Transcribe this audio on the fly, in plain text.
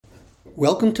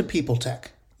Welcome to People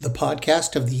Tech, the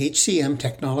podcast of the HCM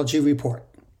Technology Report.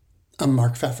 I'm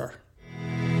Mark Pfeffer.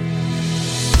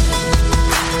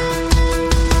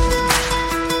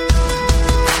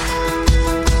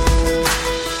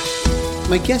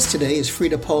 My guest today is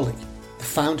Frida Polli, the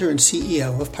founder and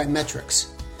CEO of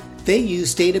Pymetrics. They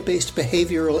use data-based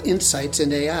behavioral insights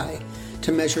and AI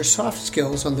to measure soft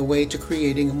skills on the way to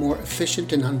creating a more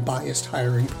efficient and unbiased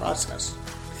hiring process.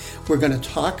 We're going to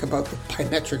talk about the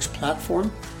Pymetrics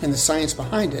platform and the science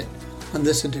behind it on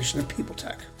this edition of People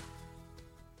Tech.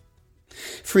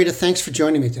 Frida, thanks for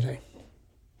joining me today.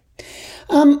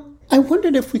 I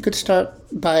wondered if we could start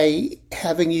by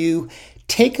having you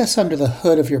take us under the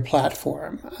hood of your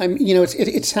platform.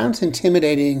 It sounds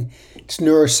intimidating. It's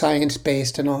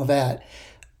neuroscience-based and all that.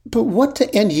 But what do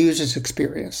end users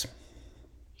experience?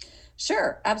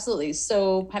 Sure, absolutely.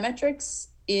 So Pymetrics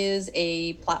is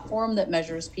a platform that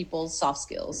measures people's soft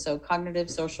skills, so cognitive,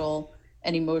 social,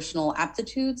 and emotional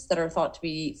aptitudes that are thought to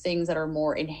be things that are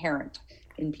more inherent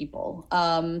in people.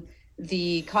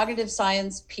 The cognitive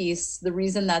science piece, the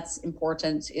reason that's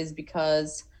important is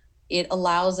because it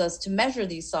allows us to measure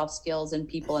these soft skills in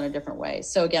people in a different way.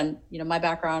 So again, my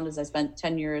background is I spent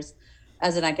 10 years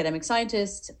as an academic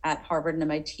scientist at Harvard and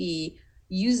MIT,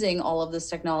 using all of this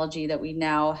technology that we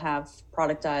now have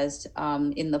productized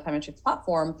in the Pymetrics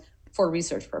platform for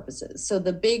research purposes. So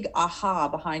the big aha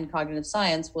behind cognitive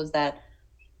science was that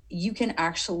you can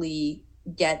actually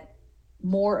get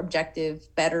more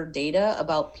objective, better data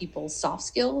about people's soft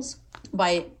skills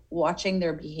by watching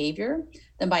their behavior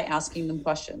than by asking them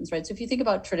questions, right? So if you think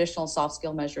about traditional soft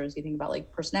skill measures, you think about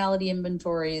like personality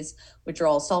inventories, which are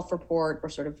all self-report, or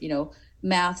sort of,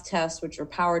 math tests, which are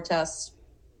power tests.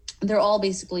 They're all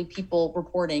basically people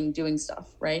reporting, doing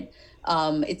stuff, right?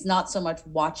 It's not so much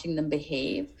watching them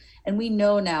behave. And we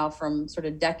know now from sort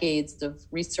of decades of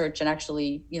research and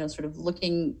actually, sort of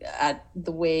looking at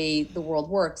the way the world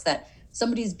works, that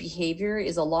somebody's behavior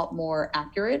is a lot more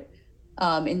accurate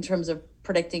in terms of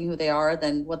predicting who they are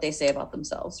than what they say about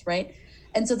themselves, right?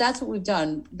 And so that's what we've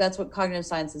done. That's what cognitive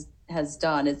science has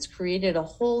done. It's created a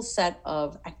whole set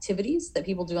of activities that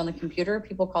people do on the computer.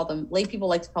 Lay people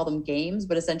like to call them games,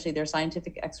 but essentially they're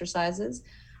scientific exercises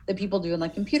that people do on the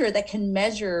computer that can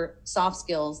measure soft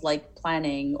skills like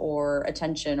planning or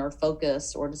attention or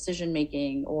focus or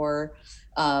decision-making or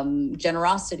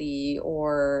generosity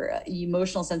or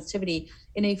emotional sensitivity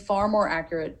in a far more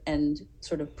accurate and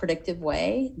sort of predictive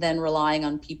way than relying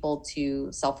on people to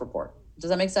self-report. Does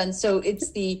that make sense? So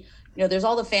it's there's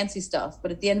all the fancy stuff,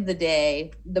 but at the end of the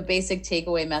day, the basic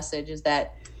takeaway message is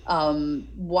that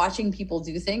watching people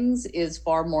do things is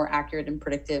far more accurate and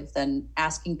predictive than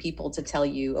asking people to tell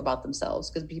you about themselves,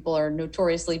 because people are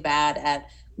notoriously bad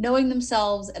at knowing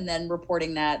themselves and then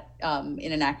reporting that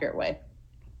in an accurate way.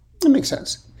 That makes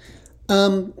sense.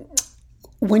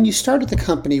 When you started the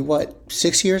company,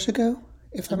 6 years ago,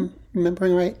 if I'm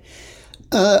remembering right,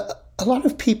 a lot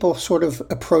of people sort of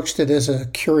approached it as a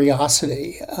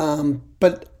curiosity,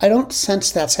 but I don't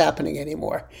sense that's happening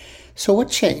anymore. So what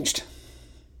changed?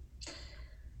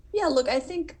 Yeah, look, I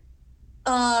think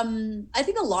a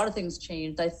lot of things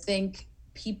changed. I think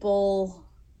people,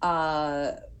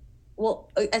 I'd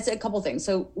say a couple of things.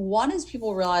 So one is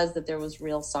people realized that there was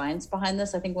real science behind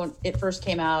this. I think when it first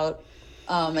came out,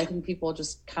 I think people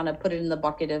just kind of put it in the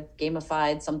bucket of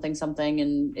gamified something,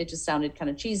 and it just sounded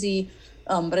kind of cheesy.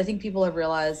 But I think people have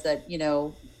realized that,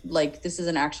 this is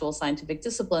an actual scientific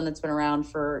discipline that's been around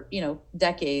for,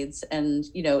 decades and,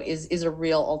 is a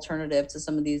real alternative to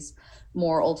some of these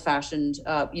more old-fashioned,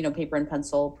 paper and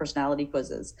pencil personality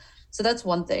quizzes. So that's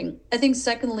one thing. I think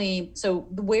secondly, so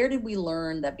where did we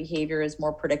learn that behavior is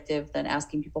more predictive than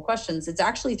asking people questions? It's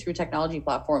actually through technology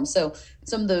platforms. So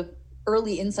some of the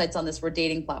early insights on this were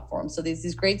dating platforms. So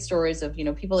these great stories of,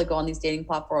 people that go on these dating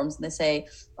platforms and they say,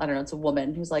 I don't know, it's a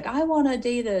woman who's like, I want to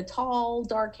date a tall,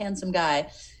 dark, handsome guy.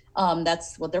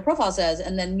 That's what their profile says.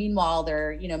 And then meanwhile,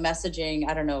 they're, messaging,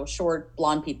 I don't know, short,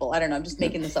 blonde people. I don't know, I'm just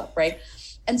making this up, right?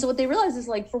 And so what they realize is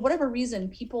for whatever reason,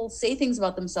 people say things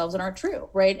about themselves that aren't true,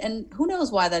 right? And who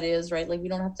knows why that is, right? We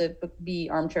don't have to be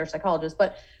armchair psychologists,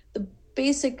 but the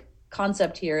basic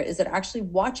concept here is that actually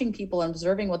watching people and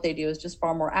observing what they do is just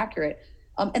far more accurate.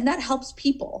 And that helps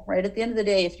people, right? At the end of the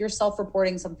day, if you're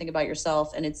self-reporting something about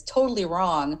yourself and it's totally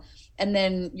wrong, and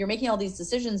then you're making all these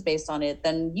decisions based on it,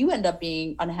 then you end up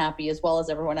being unhappy as well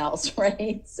as everyone else,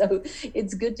 right? So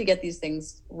it's good to get these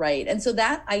things right. And so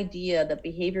that idea that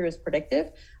behavior is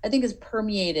predictive, I think has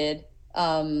permeated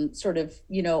our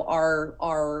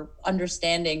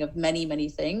understanding of many, many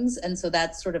things. And so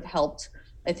that's sort of helped,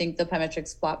 I think, the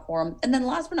Pymetrics platform. And then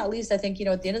last but not least, I think,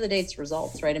 at the end of the day, it's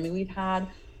results, right? I mean, we've had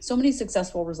so many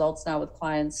successful results now with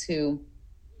clients who,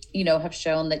 have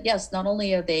shown that, yes, not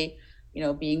only are they,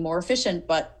 being more efficient,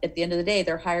 but at the end of the day,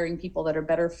 they're hiring people that are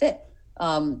better fit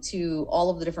to all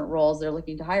of the different roles they're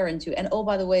looking to hire into. And oh,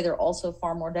 by the way, they're also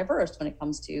far more diverse when it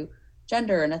comes to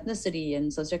gender and ethnicity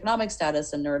and socioeconomic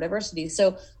status and neurodiversity.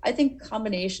 So I think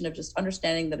combination of just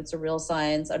understanding that it's a real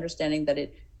science, understanding that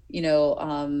it,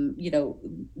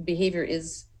 behavior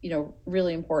is,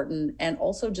 really important, and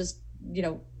also just,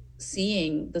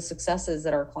 seeing the successes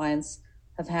that our clients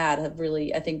have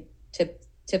really, I think, tipped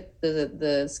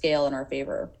the scale in our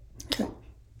favor. Okay.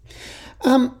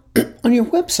 On your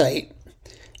website,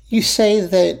 you say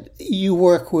that you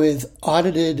work with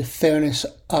audited, fairness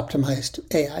optimized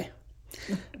AI.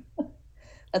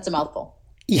 That's a mouthful.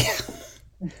 Yeah.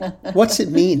 What's it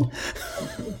mean?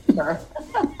 Sure.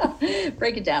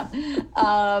 Break it down.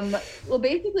 Well,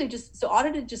 basically so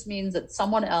audited just means that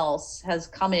someone else has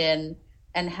come in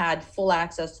and had full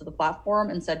access to the platform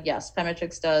and said, yes,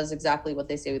 Pymetrics does exactly what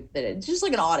they say that it's just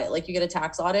like an audit. Like you get a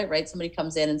tax audit, right? Somebody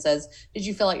comes in and says, did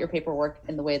you fill out your paperwork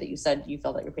in the way that you said you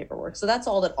filled out your paperwork? So that's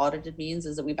all that audited means,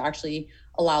 is that we've actually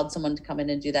allowed someone to come in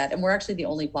and do that. And we're actually the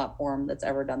only platform that's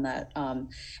ever done that.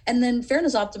 And then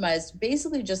fairness optimized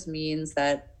basically just means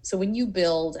that, so when you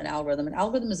build an algorithm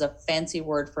is a fancy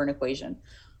word for an equation.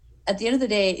 At the end of the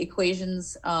day,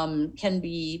 equations can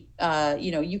be,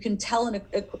 you can tell an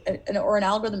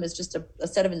algorithm is just a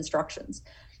set of instructions.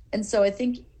 And so I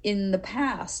think in the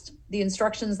past, the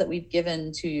instructions that we've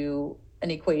given to an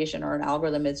equation or an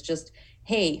algorithm is just,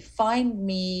 hey, find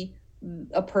me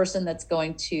a person that's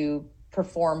going to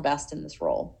perform best in this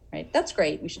role, right? That's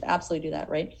great. We should absolutely do that,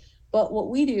 right? But what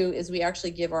we do is we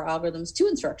actually give our algorithms two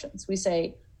instructions. We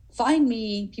say, find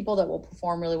me people that will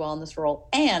perform really well in this role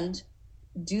and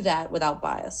do that without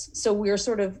bias. So we're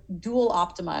sort of dual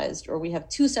optimized, or we have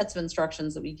two sets of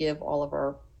instructions that we give all of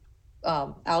our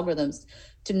algorithms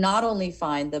to not only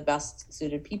find the best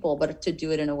suited people, but to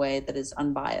do it in a way that is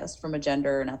unbiased from a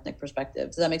gender and ethnic perspective.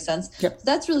 Does that make sense? Yep. So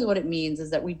that's really what it means,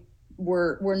 is that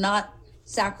we're not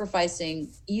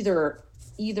sacrificing either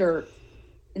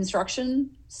instruction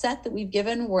set that we've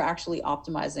given. We're actually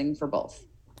optimizing for both.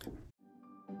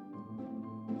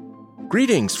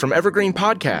 Greetings from Evergreen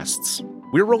Podcasts.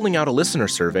 We're rolling out a listener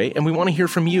survey, and we want to hear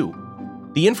from you.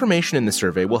 The information in the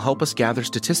survey will help us gather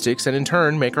statistics and in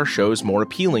turn make our shows more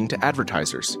appealing to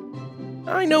advertisers.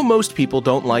 I know most people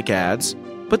don't like ads,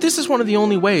 but this is one of the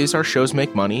only ways our shows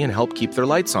make money and help keep their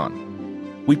lights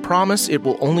on. We promise it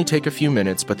will only take a few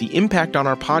minutes, but the impact on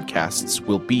our podcasts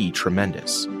will be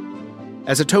tremendous.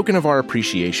 As a token of our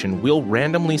appreciation, we'll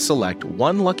randomly select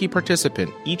one lucky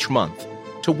participant each month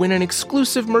to win an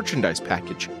exclusive merchandise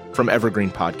package from Evergreen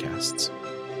Podcasts.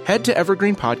 Head to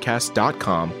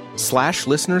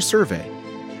evergreenpodcast.com/listener-survey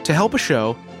to help a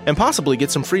show and possibly get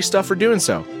some free stuff for doing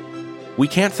so. We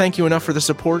can't thank you enough for the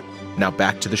support. Now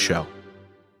back to the show.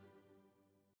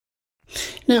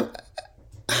 Now,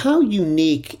 how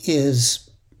unique is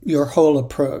your whole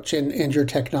approach and your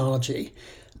technology?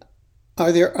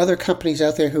 Are there other companies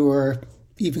out there who are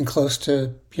even close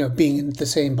to, being in the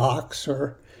same box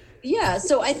or? Yeah.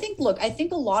 So I think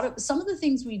some of the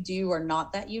things we do are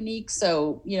not that unique.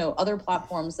 So, other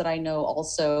platforms that I know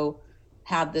also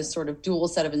have this sort of dual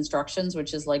set of instructions,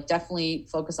 which is like definitely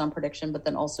focus on prediction, but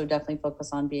then also definitely focus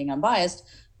on being unbiased.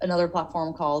 Another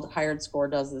platform called Hired Score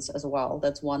does this as well.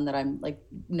 That's one that I'm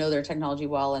know their technology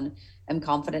well and am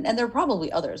confident. And there are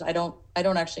probably others. I don't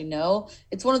actually know.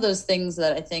 It's one of those things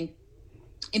that I think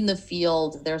in the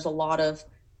field, there's a lot of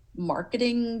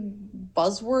marketing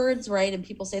buzzwords, right? And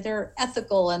people say they're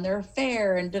ethical and they're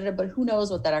fair and but who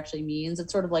knows what that actually means?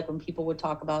 It's sort of like when people would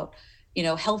talk about,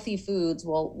 healthy foods.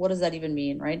 Well, what does that even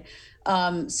mean, right?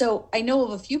 So I know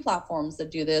of a few platforms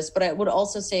that do this, but I would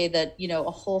also say that,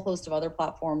 a whole host of other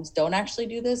platforms don't actually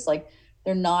do this. Like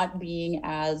they're not being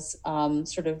as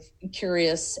sort of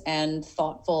curious and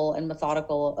thoughtful and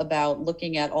methodical about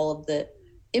looking at all of the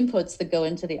inputs that go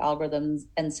into the algorithms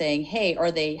and saying, hey,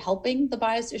 are they helping the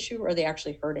bias issue or are they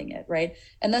actually hurting it, right?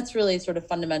 And that's really sort of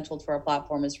fundamental to our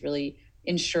platform, is really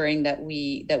ensuring that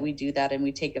we do that and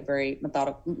we take a very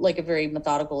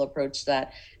methodical approach to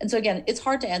that. And so again, it's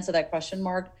hard to answer that question,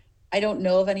 Mark. I don't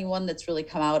know of anyone that's really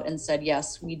come out and said,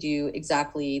 yes, we do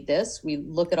exactly this. We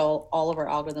look at all of our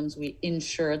algorithms. We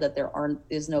ensure that there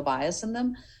is no bias in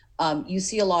them. You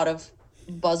see a lot of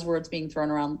buzzwords being thrown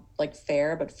around like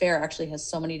fair, but fair actually has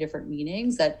so many different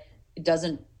meanings that it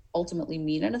doesn't ultimately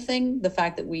mean anything. The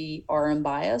fact that we are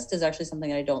unbiased is actually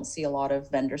something I don't see a lot of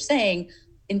vendors saying,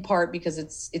 in part because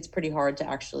it's pretty hard to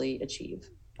actually achieve.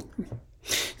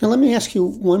 Now, let me ask you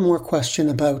one more question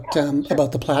about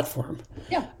the platform.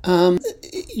 Yeah.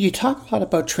 You talk a lot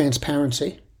about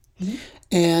transparency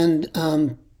And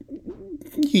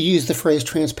you use the phrase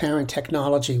transparent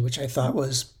technology, which I thought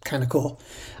was kind of cool.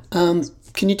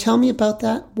 Can you tell me about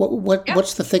that?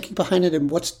 What's the thinking behind it, and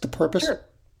what's the purpose? Sure.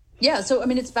 Yeah. So, I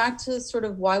mean, it's back to sort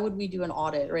of why would we do an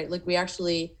audit, right? Like we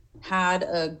actually had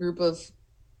a group of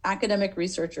academic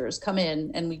researchers come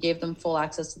in and we gave them full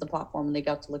access to the platform, and they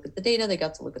got to look at the data, they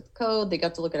got to look at the code, they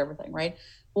got to look at everything, right?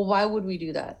 Well, why would we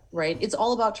do that, right? It's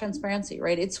all about transparency,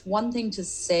 right? It's one thing to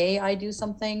say I do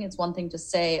something. It's one thing to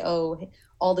say, oh,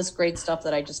 all this great stuff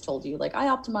that I just told you, like I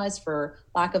optimize for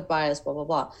lack of bias, blah, blah,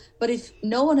 blah. But if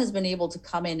no one has been able to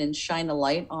come in and shine a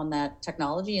light on that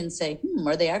technology and say,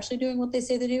 are they actually doing what they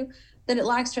say they do? Then it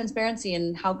lacks transparency,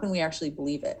 and how can we actually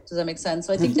believe it? Does that make sense?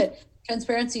 So I think that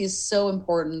transparency is so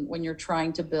important when you're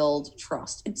trying to build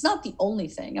trust. It's not the only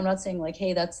thing. I'm not saying like,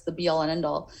 hey, that's the be all and end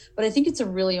all, but I think it's a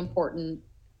really important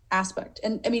aspect.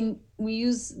 And I mean, we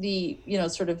use the,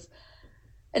 sort of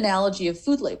analogy of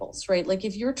food labels, right? Like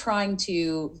if you're trying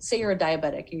to, say you're a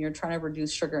diabetic and you're trying to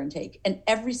reduce sugar intake, and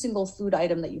every single food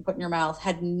item that you put in your mouth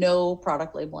had no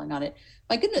product labeling on it,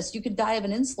 my goodness, you could die of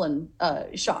an insulin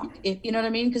shock, you know what I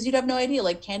mean? Because you'd have no idea,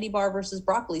 like candy bar versus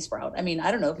broccoli sprout. I mean,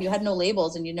 I don't know, if you had no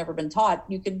labels and you'd never been taught,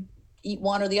 you could eat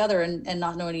one or the other and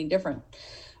not know any different.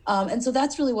 And so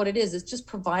that's really what it is. It's just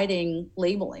providing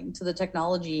labeling to the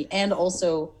technology. And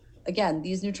also, again,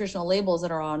 these nutritional labels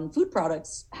that are on food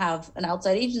products have an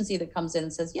outside agency that comes in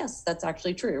and says, yes, that's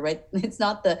actually true, right? It's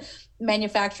not the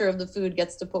manufacturer of the food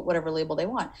gets to put whatever label they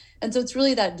want. And so it's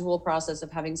really that dual process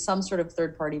of having some sort of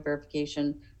third-party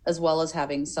verification, as well as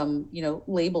having some,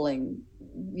 labeling,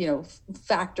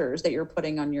 factors that you're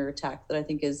putting on your tech that I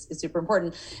think is super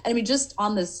important. And I mean, just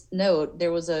on this note,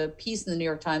 there was a piece in the New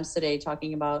York Times today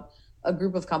talking about a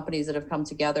group of companies that have come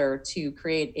together to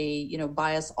create a,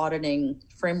 bias auditing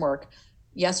framework.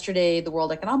 Yesterday, the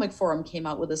World Economic Forum came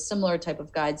out with a similar type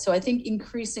of guide. So I think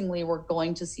increasingly we're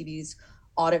going to see these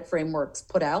audit frameworks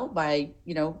put out by,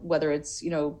 whether it's,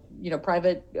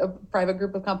 private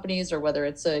group of companies, or whether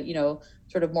it's a,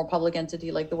 sort of more public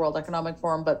entity like the World Economic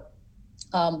Forum. But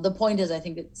the point is, I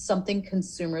think it's something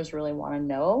consumers really want to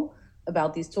know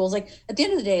about these tools. Like at the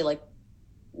end of the day, like,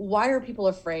 why are people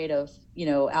afraid of,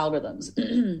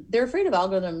 algorithms? They're afraid of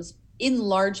algorithms in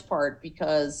large part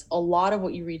because a lot of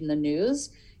what you read in the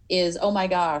news is, oh my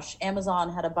gosh,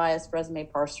 Amazon had a biased resume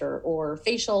parser, or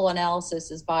facial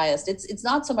analysis is biased. It's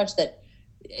not so much that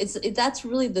that's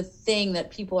really the thing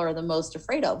that people are the most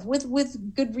afraid of,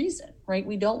 with good reason, right?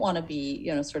 We don't want to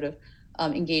be, sort of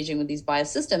engaging with these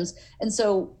biased systems. And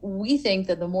so we think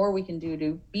that the more we can do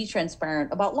to be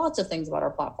transparent about lots of things about our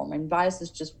platform, and bias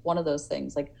is just one of those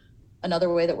things. Like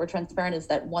another way that we're transparent is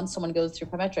that once someone goes through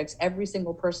Pymetrics, every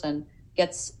single person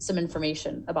gets some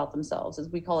information about themselves, as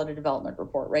we call it, a development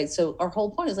report, right? So our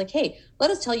whole point is like, hey, let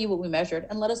us tell you what we measured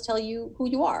and let us tell you who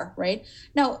you are, right?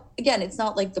 Now, again, it's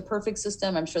not like the perfect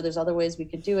system. I'm sure there's other ways we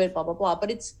could do it, blah, blah, blah.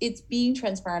 But it's being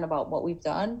transparent about what we've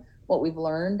done, what we've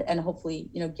learned, and hopefully,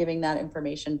 giving that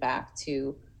information back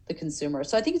to the consumer.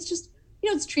 So I think it's just,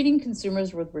 it's treating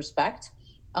consumers with respect,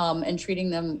 and treating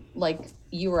them like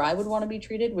you or I would want to be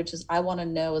treated, which is I want to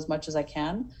know as much as I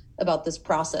can about this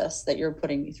process that you're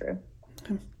putting me through.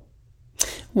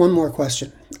 One more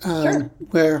question. Sure.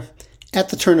 We're at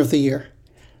the turn of the year.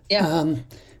 Yeah.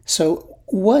 So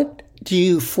what do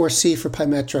you foresee for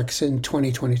Pymetrics in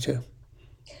 2022?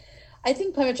 I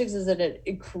think Pymetrics is at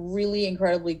a really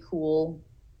incredibly cool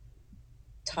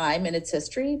time in its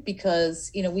history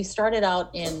because, we started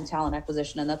out in talent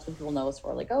acquisition, and that's what people know us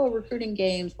for, like, oh, recruiting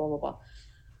games, blah, blah,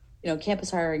 blah,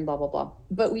 campus hiring, blah, blah, blah.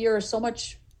 But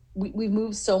we've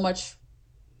moved so much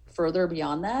further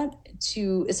beyond that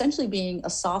to essentially being a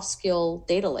soft skill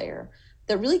data layer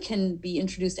that really can be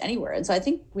introduced anywhere. And so I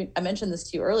think I mentioned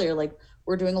this to you earlier, like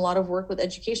we're doing a lot of work with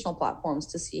educational platforms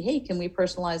to see, hey, can we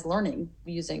personalize learning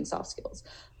using soft skills?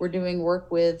 We're doing work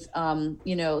with,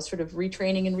 sort of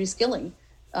retraining and reskilling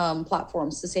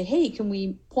platforms to say, hey, can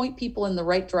we point people in the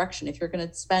right direction? If you're going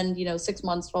to spend, 6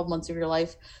 months, 12 months of your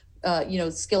life,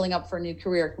 skilling up for a new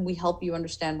career, can we help you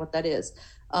understand what that is?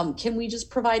 Can we just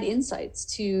provide insights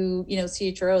to,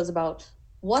 CHROs about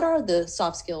what are the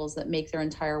soft skills that make their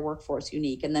entire workforce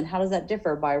unique? And then how does that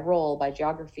differ by role, by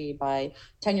geography, by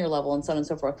tenure level, and so on and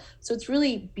so forth? So it's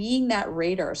really being that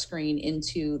radar screen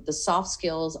into the soft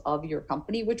skills of your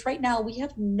company, which right now we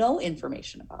have no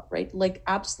information about, right? Like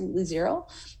absolutely zero.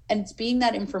 And it's being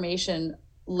that information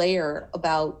layer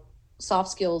about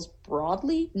soft skills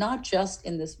broadly, not just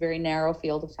in this very narrow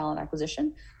field of talent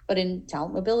acquisition, but in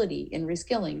talent mobility, in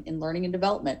reskilling, in learning and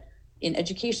development, in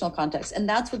educational context. And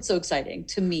that's what's so exciting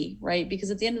to me, right? Because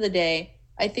at the end of the day,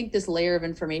 I think this layer of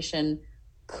information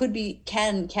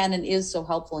can and is so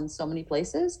helpful in so many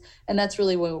places. And that's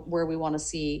really where we want to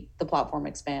see the platform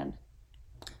expand.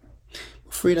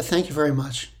 Frida, thank you very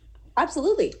much.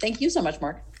 Absolutely. Thank you so much,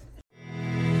 Mark.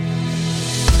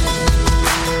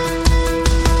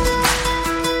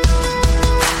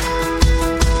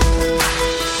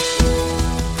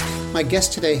 My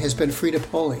guest today has been Frida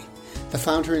Polli, the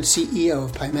founder and CEO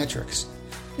of Pymetrics.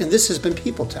 And this has been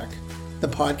People Tech, the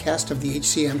podcast of the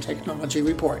HCM Technology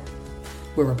Report.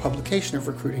 We're a publication of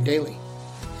Recruiting Daily.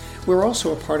 We're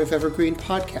also a part of Evergreen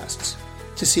Podcasts.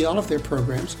 To see all of their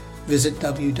programs, visit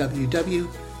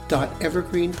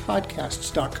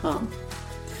www.evergreenpodcasts.com.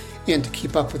 And to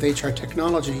keep up with HR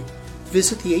technology,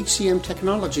 visit the HCM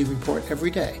Technology Report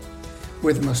every day.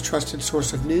 We're the most trusted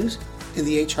source of news in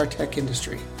the HR tech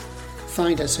industry.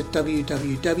 Find us at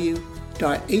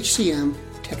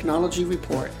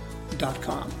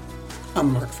www.hcmtechnologyreport.com.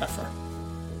 I'm Mark Pfeffer.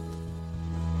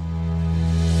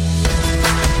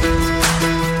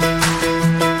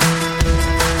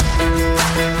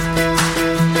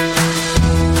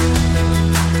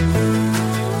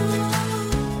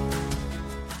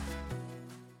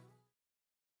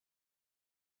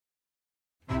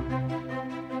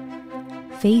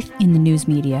 Faith in the news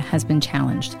media has been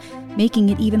challenged, making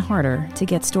it even harder to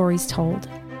get stories told.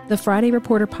 The Friday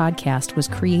Reporter podcast was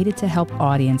created to help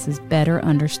audiences better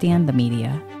understand the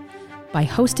media by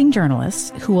hosting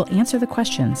journalists who will answer the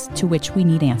questions to which we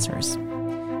need answers.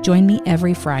 Join me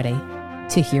every Friday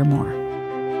to hear more.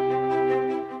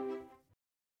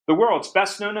 The world's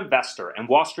best-known investor and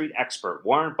Wall Street expert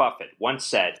Warren Buffett once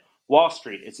said, "Wall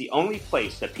Street is the only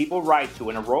place that people ride to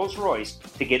in a Rolls-Royce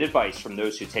to get advice from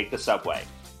those who take the subway."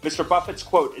 Mr. Buffett's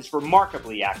quote is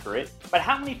remarkably accurate, but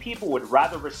how many people would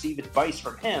rather receive advice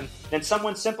from him than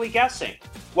someone simply guessing?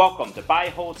 Welcome to Buy,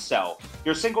 Hold, Sell,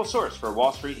 your single source for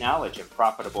Wall Street knowledge and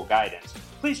profitable guidance.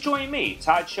 Please join me,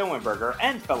 Todd Schoenberger,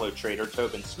 and fellow trader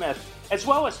Tobin Smith, as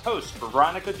well as host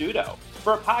Veronica Dudo,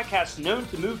 for a podcast known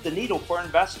to move the needle for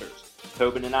investors.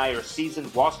 Tobin and I are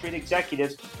seasoned Wall Street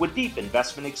executives with deep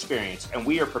investment experience, and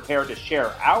we are prepared to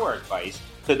share our advice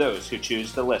to those who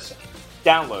choose to listen.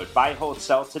 Download Buy, Hold,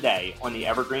 Sell today on the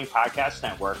Evergreen Podcast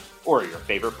Network or your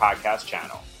favorite podcast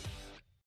channel.